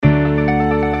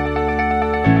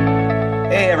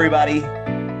everybody.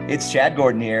 It's Chad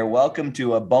Gordon here. Welcome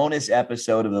to a bonus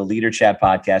episode of the Leader Chat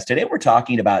podcast. Today, we're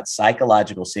talking about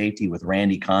psychological safety with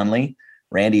Randy Conley.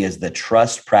 Randy is the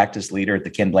trust practice leader at the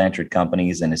Ken Blanchard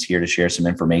Companies and is here to share some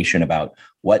information about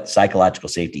what psychological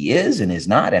safety is and is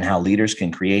not, and how leaders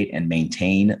can create and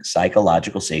maintain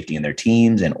psychological safety in their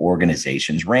teams and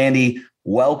organizations. Randy,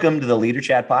 welcome to the Leader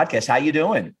Chat podcast. How you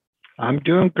doing? I'm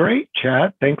doing great,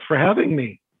 Chad. Thanks for having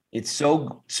me. It's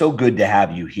so good to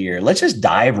have you here. Let's just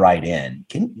dive right in.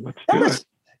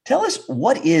 Tell us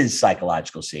what is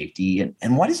psychological safety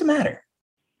and why does it matter?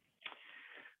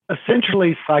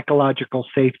 Essentially, psychological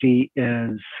safety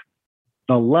is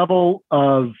the level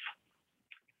of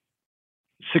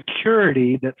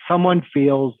security that someone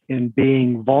feels in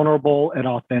being vulnerable and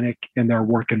authentic in their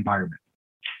work environment.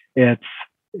 It's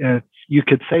you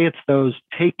could say it's those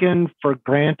taken for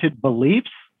granted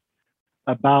beliefs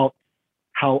about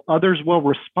how others will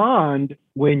respond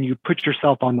when you put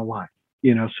yourself on the line.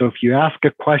 So if you ask a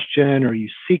question or you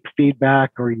seek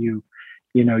feedback or you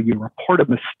report a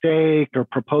mistake or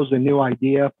propose a new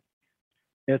idea,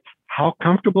 it's how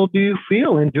comfortable do you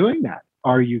feel in doing that?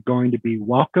 Are you going to be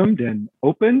welcomed and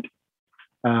opened?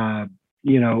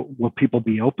 Will people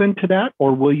be open to that,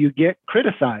 or will you get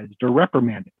criticized or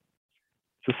reprimanded?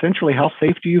 It's essentially, how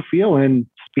safe do you feel in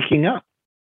speaking up?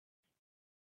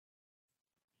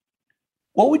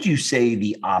 What would you say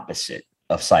the opposite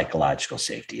of psychological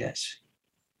safety is?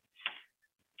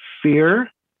 Fear,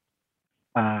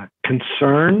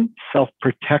 concern,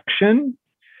 self-protection.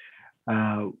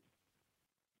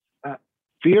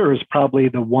 Fear is probably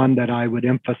the one that I would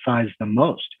emphasize the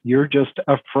most. You're just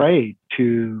afraid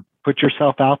to put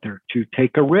yourself out there, to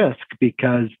take a risk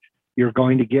because you're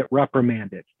going to get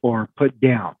reprimanded or put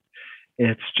down.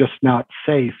 It's just not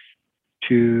safe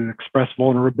to express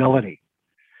vulnerability.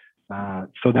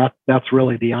 So that's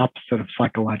really the opposite of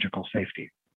psychological safety.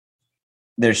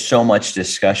 There's so much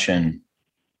discussion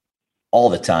all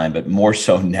the time, but more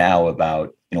so now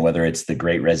about, whether it's the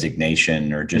Great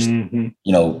Resignation or just,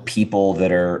 people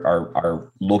that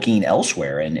are looking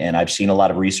elsewhere. And I've seen a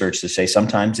lot of research to say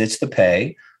sometimes it's the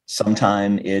pay,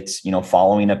 sometimes it's,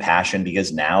 following a passion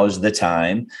because now is the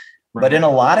time. Right. But in a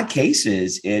lot of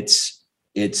cases,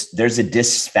 there's a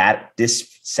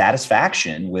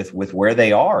dissatisfaction with where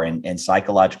they are, and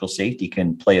psychological safety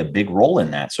can play a big role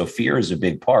in that. So fear is a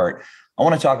big part. I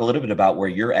want to talk a little bit about where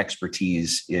your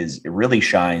expertise really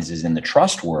shines is in the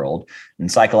trust world,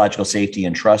 and psychological safety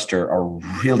and trust are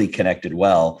really connected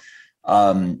well.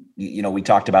 We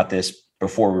talked about this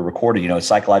before we recorded. A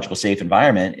psychological safe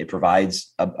environment, it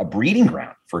provides a breeding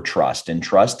ground for trust, and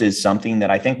trust is something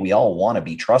that I think we all want to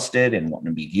be trusted and want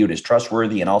to be viewed as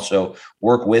trustworthy, and also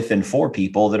work with and for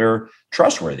people that are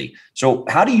trustworthy. So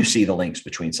how do you see the links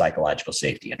between psychological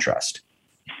safety and trust?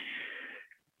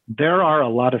 There are a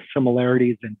lot of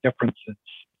similarities and differences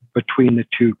between the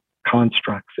two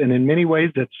constructs. And in many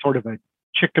ways, it's sort of a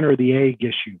chicken or the egg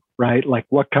issue, right? Like,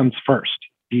 what comes first?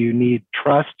 Do you need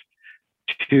trust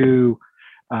to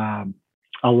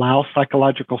allow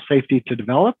psychological safety to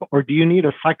develop, or do you need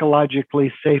a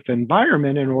psychologically safe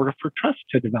environment in order for trust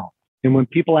to develop? And when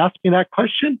people ask me that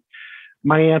question,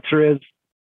 my answer is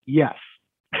yes.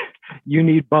 You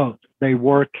need both. They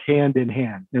work hand in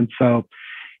hand. And so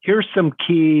here's some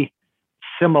key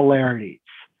similarities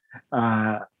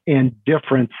and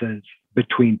differences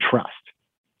between trust.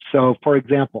 So, for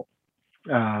example,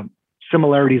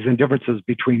 similarities and differences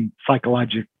between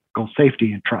psychological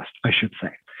safety and trust, I should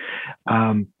say.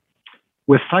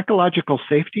 With psychological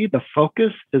safety, the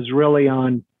focus is really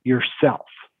on yourself.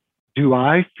 Do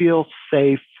I feel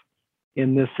safe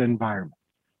in this environment?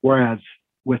 Whereas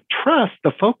with trust,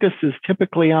 the focus is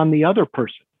typically on the other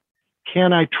person.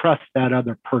 Can I trust that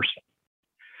other person?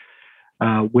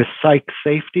 With psych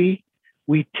safety,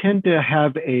 we tend to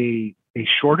have a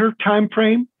shorter time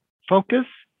frame focus,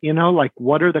 like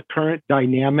what are the current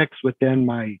dynamics within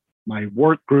my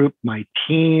work group, my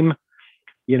team,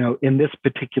 in this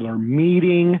particular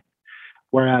meeting.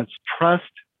 Whereas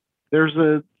trust, there's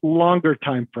a longer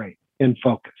time frame in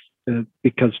focus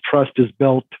because trust is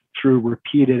built through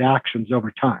repeated actions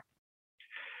over time.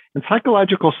 And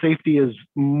psychological safety is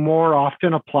more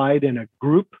often applied in a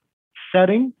group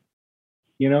setting.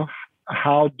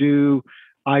 How do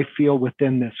I feel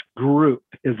within this group?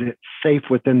 Is it safe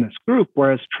within this group?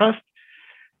 Whereas trust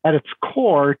at its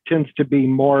core tends to be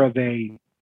more of a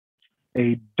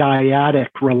dyadic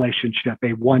relationship,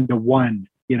 a one-to-one,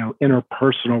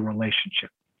 interpersonal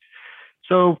relationship.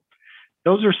 So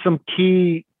those are some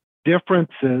key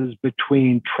differences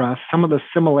between trust. Some of the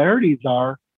similarities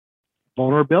are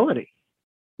vulnerability.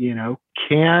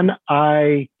 Can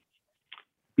I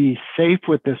be safe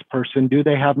with this person? Do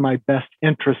they have my best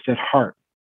interest at heart?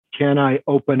 Can I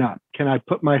open up? Can I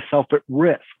put myself at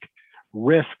risk?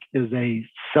 Risk is a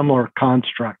similar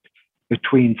construct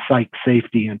between psych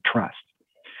safety and trust.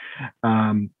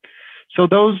 So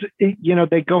those,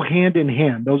 they go hand in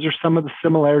hand. Those are some of the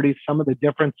similarities, some of the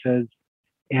differences,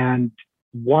 and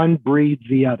one breeds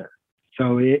the other.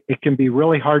 So it can be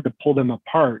really hard to pull them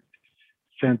apart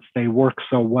since they work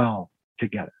so well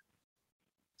together.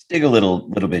 Let's dig a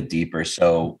little bit deeper.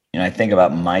 So, I think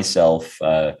about myself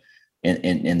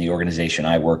in the organization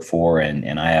I work for,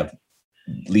 and I have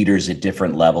leaders at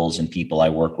different levels and people I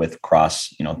work with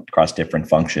across different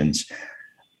functions.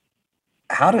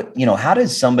 How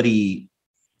does somebody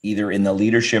either in the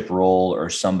leadership role or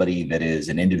somebody that is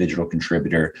an individual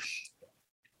contributor,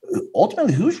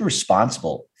 ultimately who's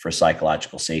responsible for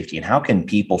psychological safety, and how can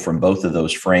people from both of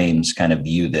those frames kind of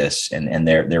view this and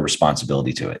their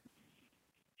responsibility to it?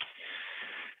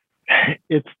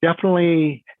 It's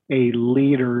definitely a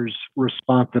leader's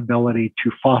responsibility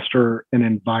to foster an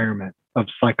environment of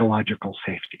psychological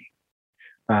safety.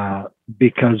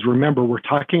 Because remember, we're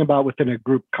talking about within a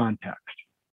group context.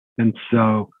 And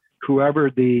so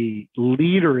whoever the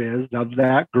leader is of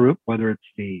that group, whether it's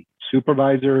the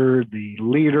supervisor, the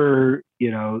leader,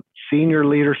 senior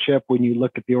leadership, when you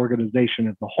look at the organization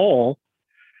as a whole,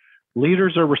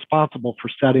 leaders are responsible for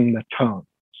setting the tone,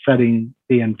 setting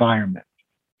the environment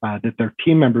that their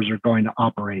team members are going to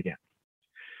operate in.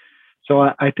 So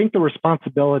I think the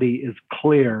responsibility is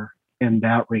clear in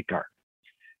that regard.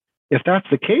 If that's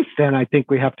the case, then I think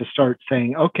we have to start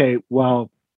saying, okay, well,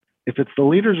 if it's the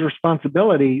leader's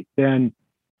responsibility, then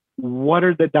what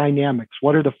are the dynamics?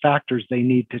 What are the factors they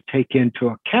need to take into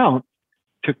account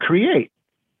to create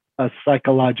a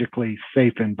psychologically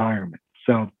safe environment?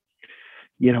 So,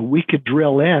 we could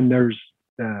drill in. There's,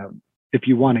 if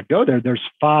you want to go there, there's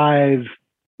 5,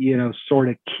 sort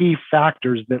of key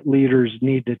factors that leaders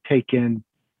need to take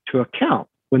into account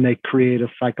when they create a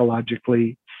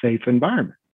psychologically safe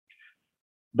environment.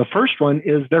 The first one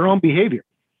is their own behavior.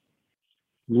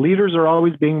 Leaders are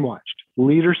always being watched.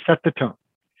 Leaders set the tone.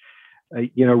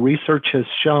 Research has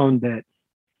shown that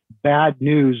bad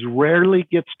news rarely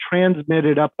gets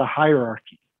transmitted up the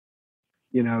hierarchy.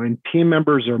 And team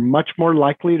members are much more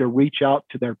likely to reach out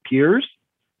to their peers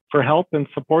for help and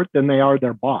support than they are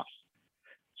their boss.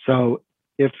 So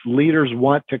if leaders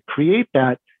want to create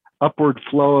that upward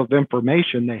flow of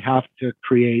information, they have to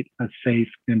create a safe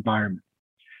environment.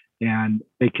 And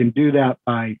they can do that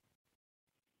by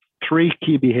 3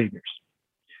 key behaviors.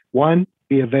 1,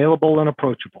 be available and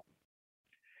approachable.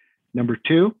 Number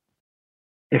 2,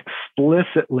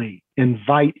 explicitly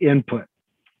invite input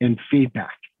and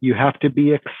feedback. You have to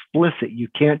be explicit. You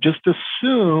can't just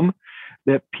assume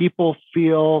that people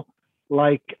feel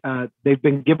like they've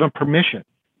been given permission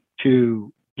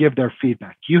to give their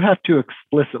feedback. You have to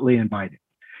explicitly invite it.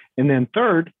 And then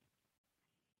third,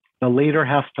 the leader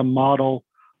has to model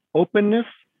openness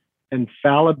and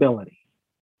fallibility.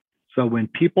 So when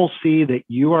people see that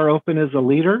you are open as a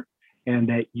leader and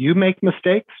that you make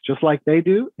mistakes just like they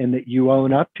do, and that you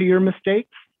own up to your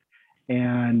mistakes,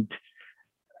 and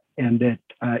that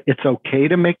it's okay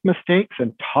to make mistakes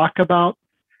and talk about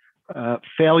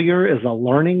failure as a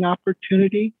learning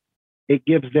opportunity, it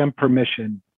gives them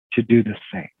permission to do the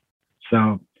same.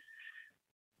 So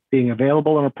being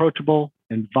available and approachable,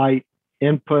 invite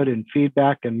input and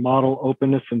feedback, and model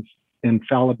openness and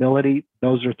fallibility,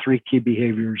 those are 3 key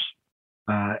behaviors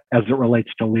as it relates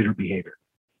to leader behavior.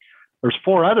 There's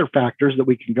 4 other factors that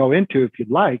we can go into if you'd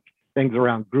like, things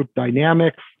around group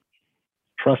dynamics,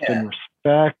 trust and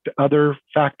respect, other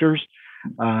factors.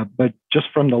 But just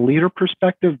from the leader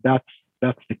perspective, that's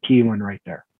the key one right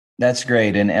there. That's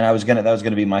great. And that was going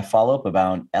to be my follow-up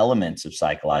about elements of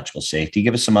psychological safety.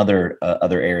 Give us some other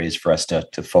areas for us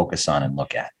to focus on and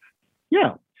look at.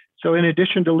 Yeah. So in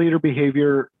addition to leader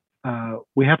behavior,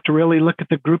 we have to really look at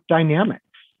the group dynamics.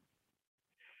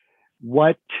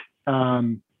 What are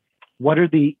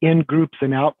the in groups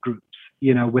and out groups,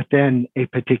 within a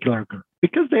particular group?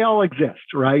 Because they all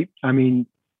exist, right? I mean,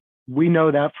 we know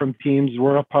that from teams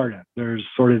we're a part of. There's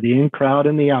sort of the in crowd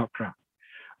and the out crowd.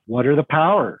 What are the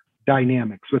power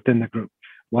dynamics within the group?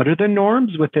 What are the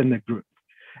norms within the group?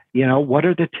 What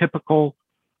are the typical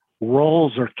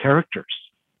roles or characters?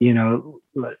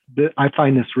 I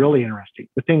find this really interesting.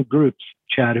 Within groups,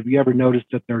 Chad, have you ever noticed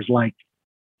that there's like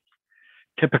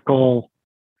typical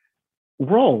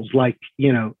roles, like,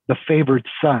 the favored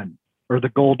son or the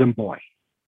golden boy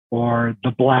or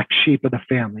the black sheep of the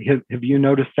family? Have you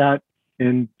noticed that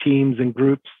in teams and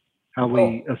groups, how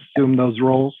we assume those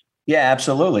roles? Yeah,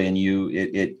 absolutely. And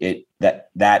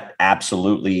that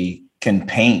absolutely can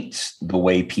paint the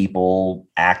way people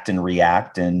act and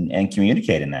react and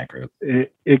communicate in that group.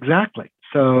 Exactly.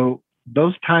 So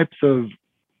those types of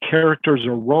characters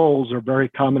or roles are very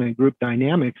common in group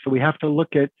dynamics. So we have to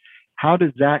look at how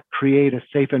does that create a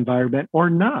safe environment or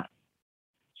not.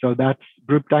 So that's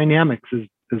group dynamics is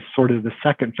sort of the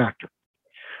second factor.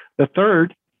 The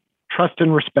third, trust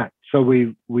and respect. So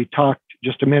we talked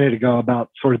just a minute ago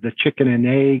about sort of the chicken and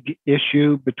egg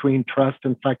issue between trust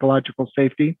and psychological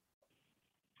safety.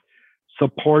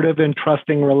 Supportive and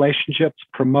trusting relationships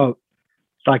promote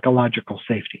psychological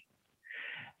safety.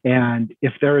 And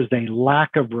if there is a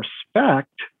lack of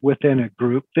respect within a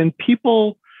group, then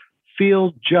people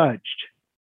feel judged.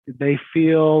 They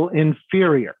feel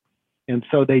inferior. And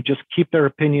so they just keep their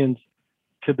opinions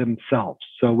to themselves.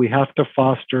 So we have to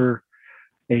foster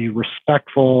a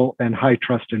respectful and high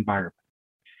trust environment.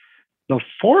 The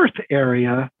fourth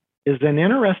area is an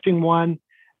interesting one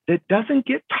that doesn't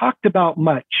get talked about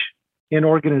much in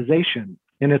organizations.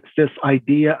 And it's this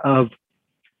idea of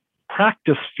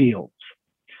practice fields.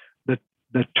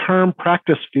 The term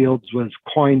practice fields was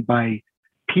coined by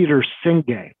Peter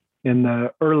Senge in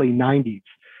the early 90s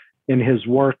in his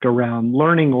work around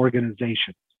learning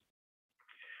organizations.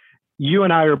 You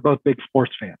and I are both big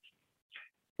sports fans.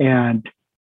 And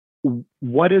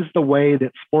what is the way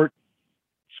that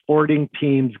sporting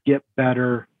teams get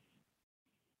better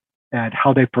at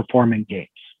how they perform in games?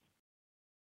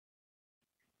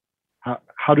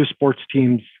 How do sports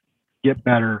teams get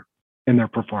better in their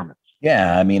performance?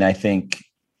 Yeah, I mean, I think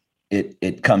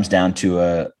it comes down to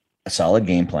a solid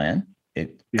game plan.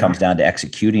 It comes down to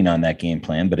executing on that game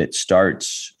plan, but it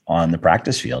starts on the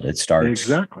practice field. It starts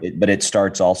exactly, but it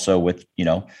starts also with,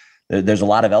 there's a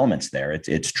lot of elements there.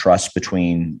 It's trust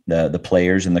between the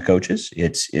players and the coaches.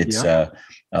 It's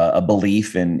a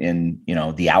belief in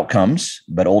the outcomes,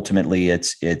 but ultimately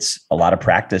it's a lot of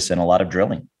practice and a lot of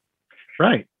drilling.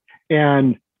 Right.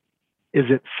 And is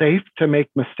it safe to make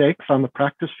mistakes on the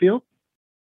practice field?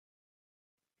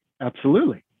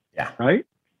 Absolutely. Yeah. Right.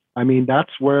 I mean, that's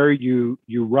where you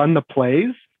run the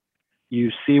plays,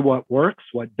 you see what works,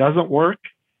 what doesn't work.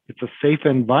 It's a safe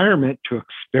environment to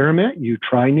experiment. You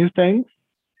try new things.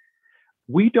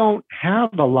 We don't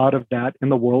have a lot of that in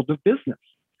the world of business.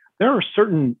 There are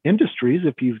certain industries,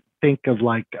 if you think of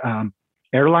like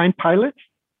airline pilots,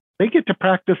 they get to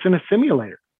practice in a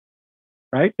simulator,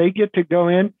 right? They get to go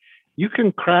in. You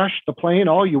can crash the plane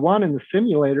all you want in the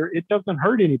simulator. It doesn't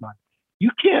hurt anybody.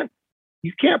 You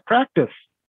can't practice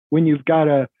when you've got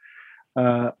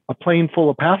a plane full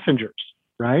of passengers,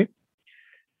 right?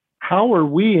 How are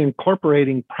we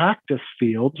incorporating practice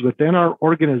fields within our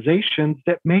organizations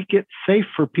that make it safe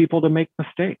for people to make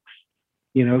mistakes,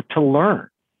 to learn?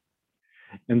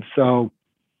 And so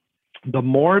the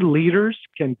more leaders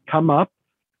can come up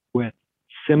with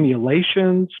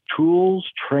simulations, tools,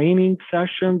 training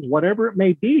sessions, whatever it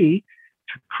may be,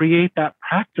 to create that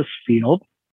practice field,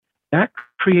 that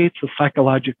creates a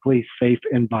psychologically safe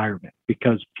environment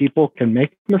because people can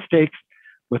make mistakes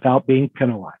without being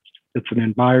penalized. It's an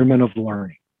environment of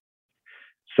learning.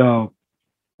 So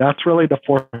that's really the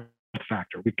fourth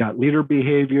factor. We've got leader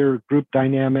behavior, group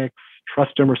dynamics,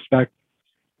 trust and respect,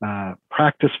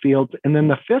 practice fields. And then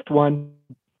the fifth one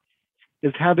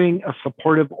is having a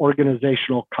supportive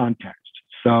organizational context.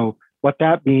 So what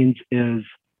that means is,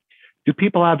 do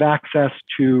people have access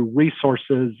to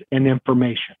resources and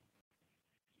information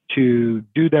to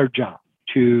do their job,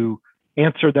 to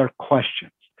answer their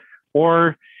questions?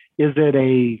 Or is it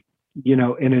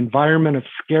an environment of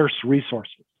scarce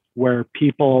resources where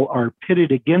people are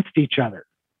pitted against each other,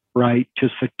 right, to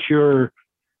secure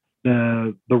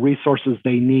the resources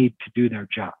they need to do their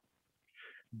job?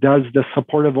 Does the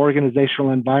supportive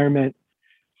organizational environment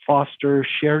foster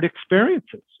shared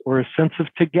experiences or a sense of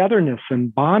togetherness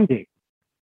and bonding?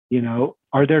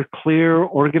 Are there clear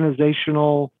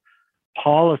organizational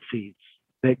policies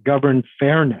that govern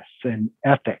fairness and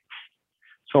ethics?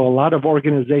 So a lot of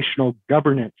organizational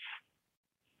governance,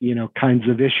 kinds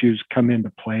of issues come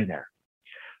into play there.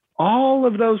 All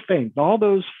of those things, all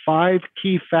those 5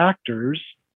 key factors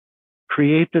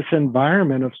create this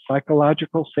environment of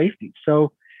psychological safety.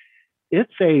 So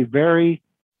it's a very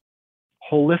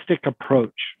holistic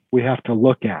approach we have to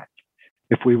look at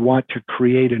if we want to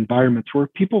create environments where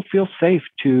people feel safe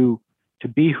to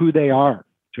be who they are,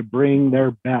 to bring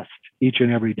their best each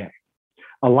and every day.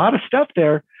 A lot of stuff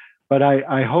there, but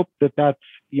I hope that that's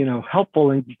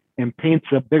helpful and paints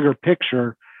a bigger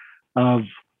picture of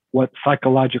what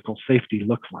psychological safety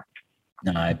looks like.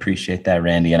 No, I appreciate that,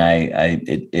 Randy.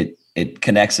 And it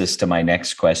connects us to my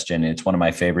next question. It's one of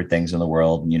my favorite things in the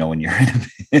world. You know, when you're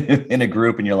in a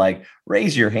group and you're like,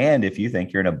 raise your hand if you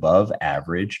think you're an above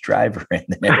average driver, and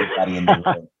then everybody in the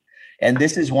room. And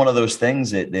this is one of those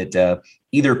things that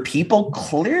either people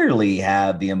clearly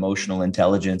have the emotional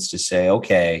intelligence to say,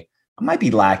 okay, I might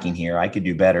be lacking here. I could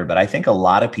do better. But I think a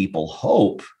lot of people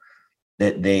hope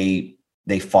that they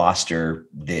foster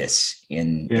this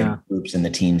in groups and the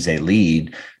teams they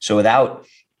lead. So without,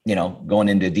 going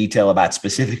into detail about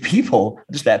specific people,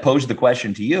 just that posed the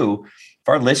question to you, if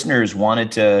our listeners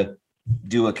wanted to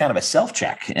do a kind of a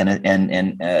self-check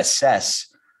and assess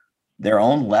their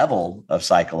own level of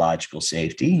psychological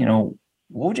safety, what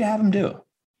would you have them do?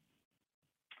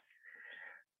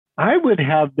 I would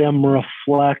have them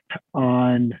reflect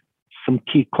on some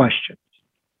key questions.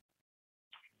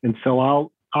 And so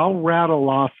I'll rattle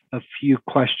off a few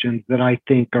questions that I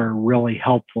think are really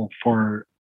helpful for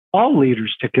all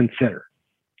leaders to consider.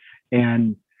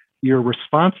 And your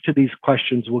response to these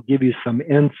questions will give you some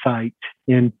insight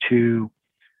into,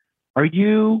 are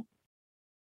you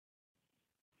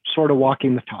sort of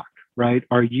walking the talk, right?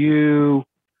 Are you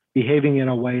behaving in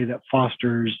a way that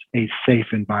fosters a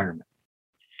safe environment?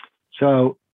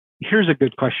 So here's a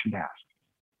good question to ask.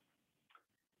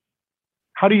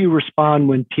 How do you respond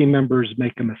when team members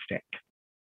make a mistake?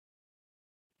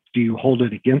 Do you hold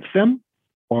it against them,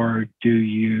 or do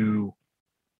you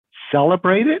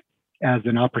celebrate it as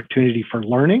an opportunity for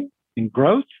learning and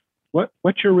growth?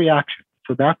 What's your reaction?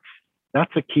 So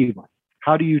that's a key one.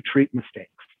 How do you treat mistakes?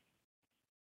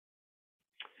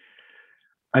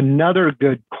 Another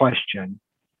good question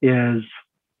is,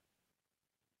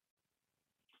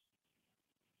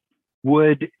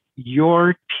 would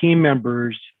your team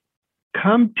members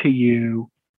come to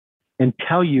you and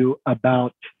tell you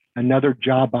about another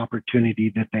job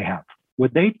opportunity that they have?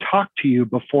 Would they talk to you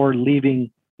before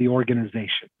leaving the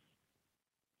organization?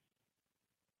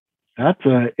 That's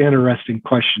an interesting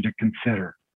question to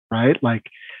consider, right? Like,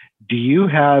 do you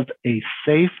have a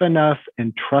safe enough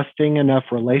and trusting enough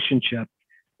relationship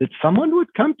that someone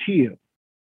would come to you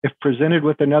if presented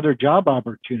with another job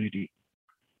opportunity?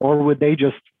 Or would they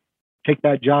just take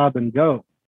that job and go,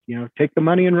 take the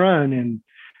money and run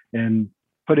and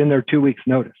put in their 2 weeks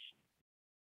notice?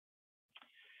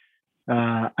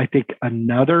 I think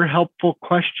another helpful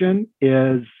question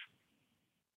is,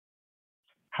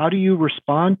 how do you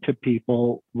respond to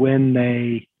people when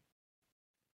they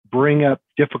bring up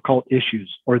difficult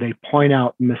issues or they point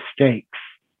out mistakes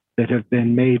that have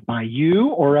been made by you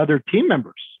or other team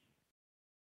members?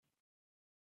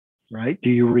 Right? Do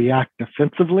you react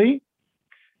defensively?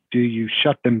 Do you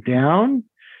shut them down?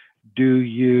 Do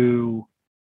you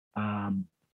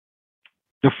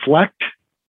deflect,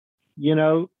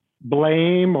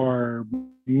 blame or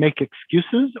make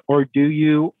excuses? Or do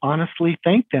you honestly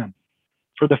thank them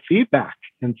for the feedback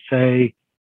and say,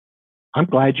 I'm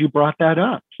glad you brought that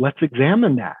up. Let's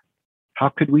examine that. How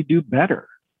could we do better?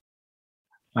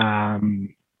 I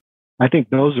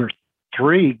think those are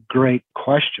three great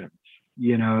questions,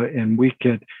 and we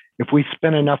could, if we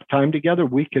spend enough time together,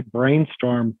 we could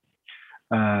brainstorm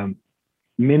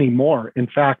many more. In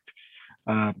fact,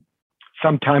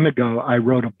 some time ago, I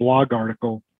wrote a blog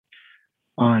article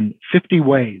on 50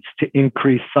 ways to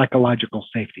increase psychological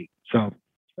safety. So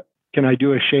can I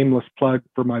do a shameless plug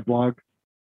for my blog?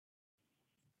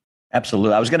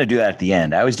 Absolutely. I was going to do that at the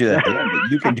end. I always do that at the end,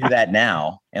 but you can do that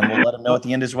now, and we'll let them know at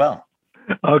the end as well.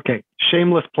 Okay.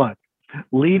 Shameless plug.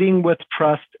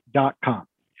 Leadingwithtrust.com.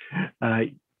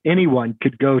 Anyone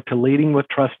could go to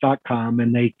leadingwithtrust.com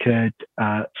and they could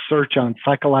search on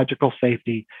psychological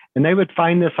safety, and they would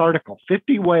find this article,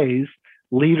 50 ways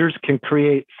leaders can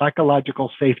create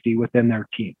psychological safety within their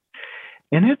team.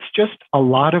 And it's just a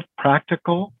lot of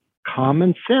practical,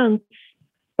 common sense,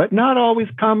 but not always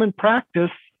common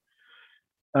practice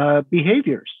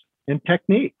behaviors and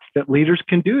techniques that leaders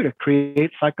can do to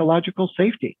create psychological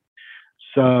safety.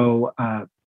 So, I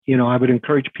would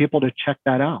encourage people to check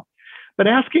that out. But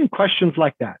asking questions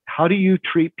like that, how do you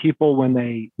treat people when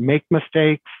they make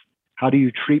mistakes? How do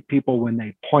you treat people when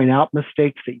they point out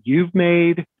mistakes that you've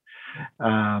made?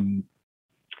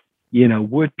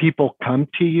 Would people come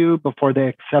to you before they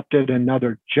accepted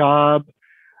another job?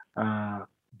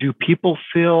 Do people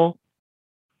feel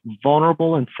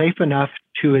vulnerable and safe enough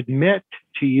to admit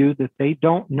to you that they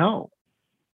don't know,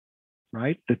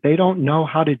 right? That they don't know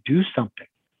how to do something.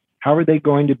 How are they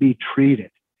going to be treated?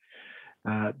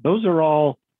 Those are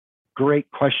all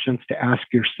great questions to ask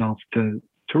yourself to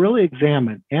really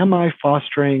examine. Am I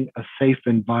fostering a safe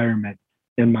environment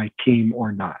in my team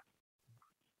or not?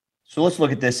 So let's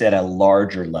look at this at a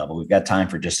larger level. We've got time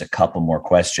for just a couple more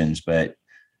questions, but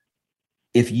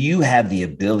if you have the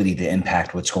ability to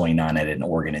impact what's going on at an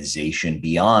organization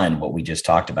beyond what we just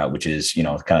talked about, which is, kind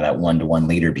of that one-to-one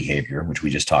leader behavior, which we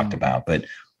just talked about, but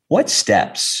what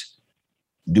steps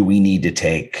do we need to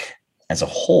take as a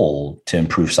whole to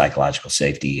improve psychological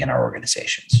safety in our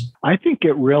organizations? I think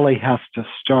it really has to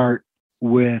start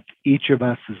with each of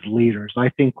us as leaders. I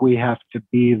think we have to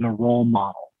be the role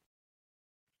model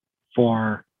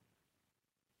for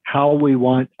how we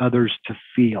want others to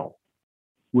feel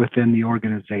within the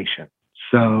organization.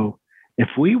 So if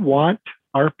we want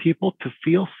our people to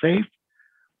feel safe,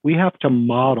 we have to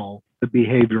model the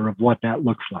behavior of what that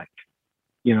looks like.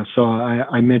 So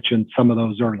I mentioned some of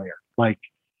those earlier, like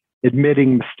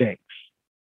admitting mistakes,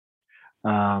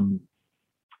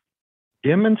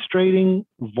 demonstrating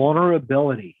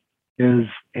vulnerability is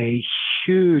a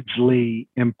hugely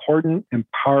important and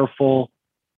powerful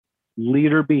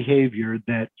leader behavior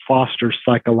that fosters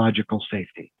psychological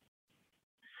safety.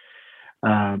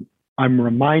 I'm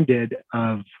reminded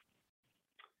of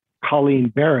Colleen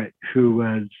Barrett, who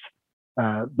was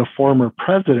the former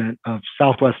president of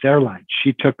Southwest Airlines.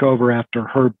 She took over after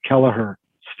Herb Kelleher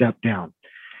stepped down.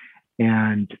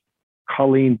 And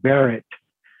Colleen Barrett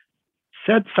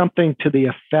said something to the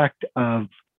effect of,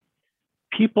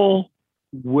 people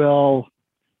will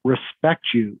respect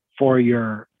you for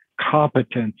your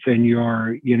competence and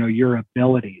your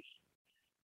abilities.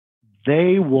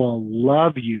 They will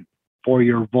love you for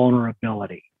your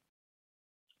vulnerability,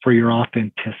 for your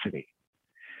authenticity.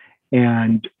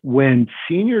 And when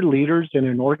senior leaders in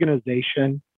an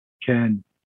organization can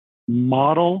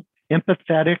model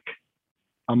empathetic,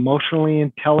 emotionally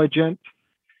intelligent,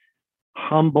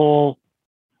 humble,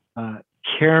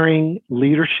 caring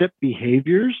leadership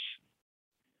behaviors,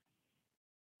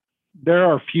 there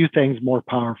are few things more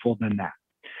powerful than that.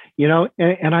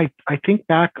 And I think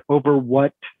back over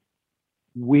what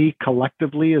we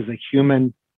collectively as a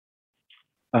human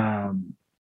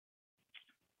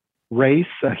race,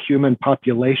 a human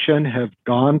population, have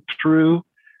gone through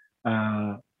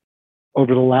over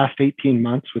the last 18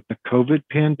 months with the COVID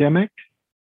pandemic.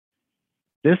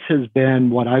 This has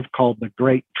been what I've called the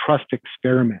great trust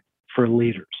experiment for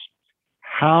leaders.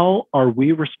 How are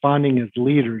we responding as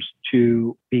leaders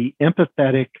to be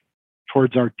empathetic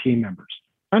towards our team members?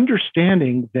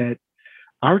 Understanding that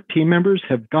our team members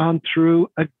have gone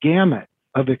through a gamut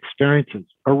of experiences,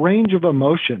 a range of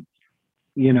emotions,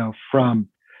 from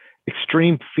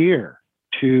extreme fear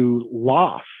to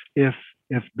loss, if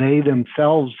they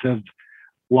themselves have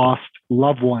lost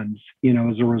loved ones,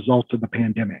 as a result of the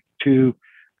pandemic, to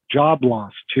job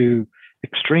loss, to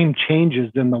extreme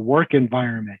changes in the work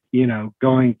environment,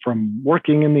 going from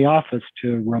working in the office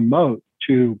to remote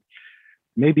to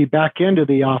maybe back into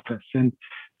the office, and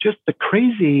just the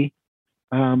crazy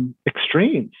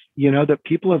extremes, that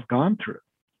people have gone through.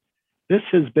 This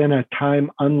has been a time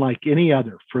unlike any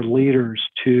other for leaders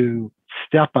to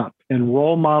step up and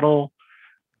role model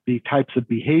the types of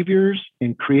behaviors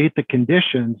and create the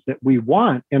conditions that we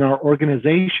want in our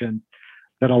organization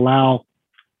that allow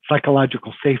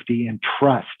psychological safety and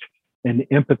trust and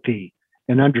empathy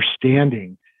and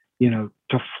understanding,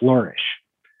 to flourish.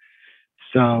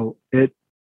 So it's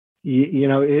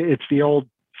the old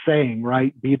saying,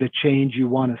 right? Be the change you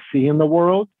want to see in the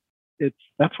world.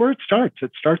 That's where it starts.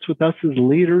 It starts with us as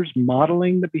leaders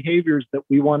modeling the behaviors that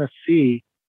we want to see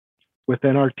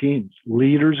within our teams.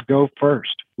 Leaders go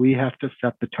first. We have to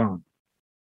set the tone.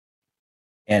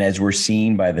 And as we're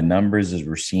seeing by the numbers, as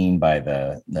we're seeing by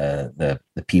the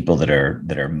people that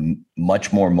are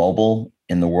much more mobile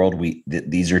in the world,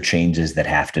 these are changes that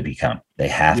have to become. They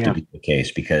have to be the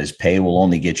case, because pay will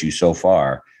only get you so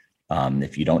far.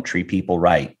 If you don't treat people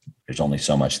right, there's only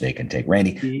so much they can take.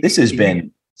 Randy, this has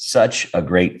been such a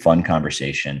great, fun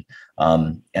conversation.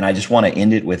 And I just want to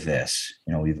end it with this.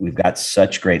 We've got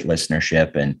such great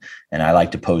listenership, and I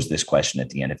like to pose this question at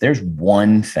the end. If there's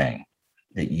one thing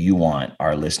that you want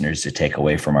our listeners to take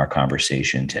away from our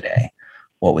conversation today,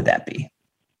 what would that be?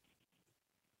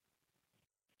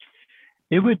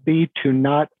 It would be to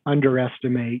not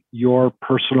underestimate your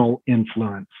personal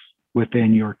influence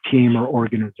within your team or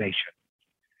organization.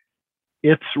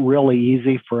 It's really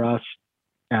easy for us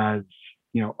as,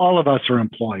 all of us are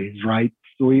employees, right?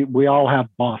 We all have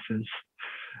bosses.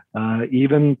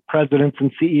 Even presidents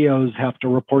and CEOs have to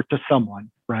report to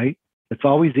someone, right? It's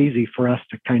always easy for us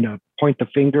to kind of point the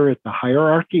finger at the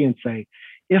hierarchy and say,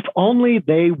 if only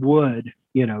they would,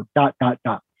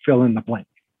 fill in the blank.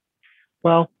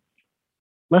 Well,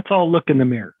 let's all look in the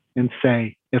mirror and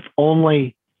say, if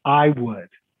only I would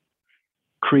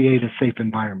create a safe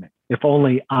environment, if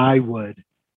only I would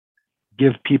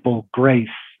give people grace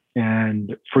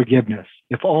and forgiveness.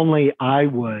 If only I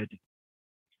would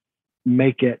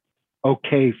make it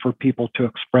okay for people to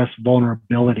express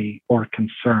vulnerability or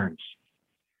concerns.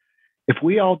 If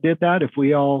we all did that, if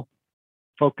we all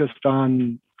focused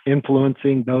on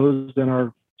influencing those in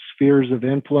our spheres of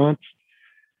influence,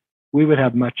 we would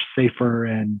have much safer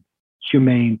and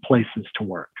humane places to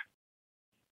work.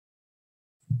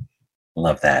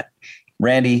 Love that.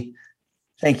 Randy,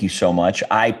 thank you so much.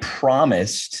 I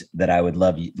promised that I would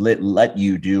let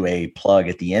you do a plug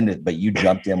at the end, but you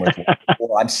jumped in with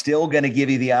well, I'm still going to give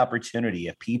you the opportunity.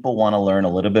 If people want to learn a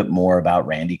little bit more about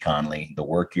Randy Conley, the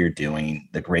work you're doing,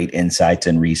 the great insights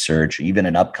and research, even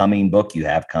an upcoming book you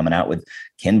have coming out with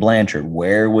Ken Blanchard,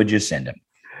 where would you send them?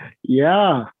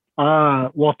 Yeah.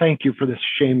 Well, thank you for this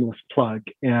shameless plug.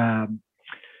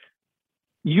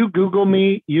 You Google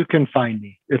me, you can find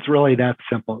me. It's really that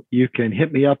simple. You can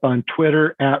hit me up on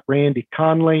Twitter at Randy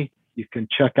Conley. You can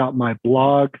check out my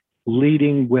blog,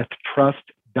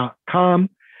 leadingwithtrust.com.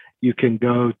 You can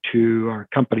go to our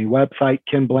company website,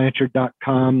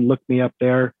 kenblanchard.com. Look me up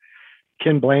there.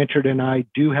 Ken Blanchard and I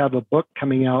do have a book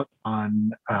coming out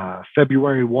on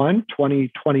February 1,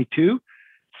 2022,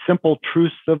 Simple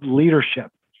Truths of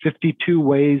Leadership, 52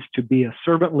 Ways to Be a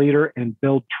Servant Leader and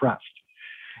Build Trust.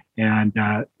 And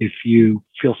if you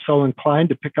feel so inclined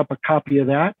to pick up a copy of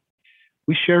that,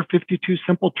 we share 52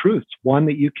 simple truths, one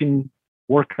that you can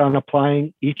work on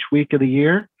applying each week of the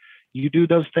year. You do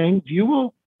those things, you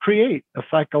will create a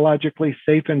psychologically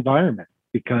safe environment,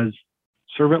 because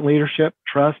servant leadership,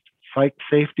 trust, psych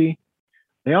safety,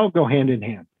 they all go hand in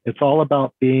hand. It's all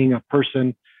about being a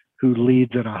person who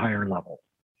leads at a higher level.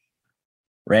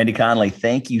 Randy Conley,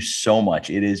 thank you so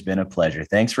much. It has been a pleasure.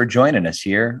 Thanks for joining us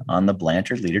here on the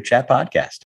Blanchard Leader Chat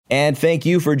podcast. And thank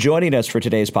you for joining us for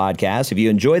today's podcast. If you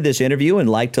enjoyed this interview and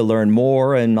like to learn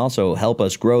more and also help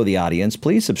us grow the audience,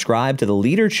 please subscribe to the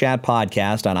Leader Chat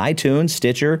podcast on iTunes,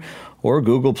 Stitcher, or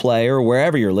Google Play, or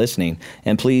wherever you're listening.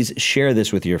 And please share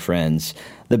this with your friends.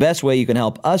 The best way you can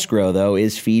help us grow, though,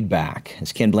 is feedback.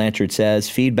 As Ken Blanchard says,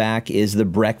 feedback is the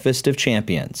breakfast of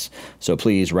champions. So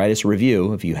please write us a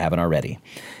review if you haven't already.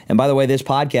 And by the way, this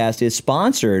podcast is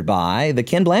sponsored by the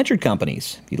Ken Blanchard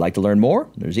Companies. If you'd like to learn more,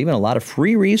 there's even a lot of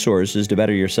free resources to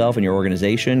better yourself and your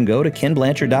organization. Go to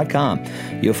kenblanchard.com.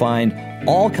 You'll find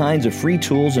all kinds of free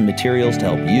tools and materials to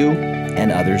help you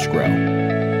and others grow.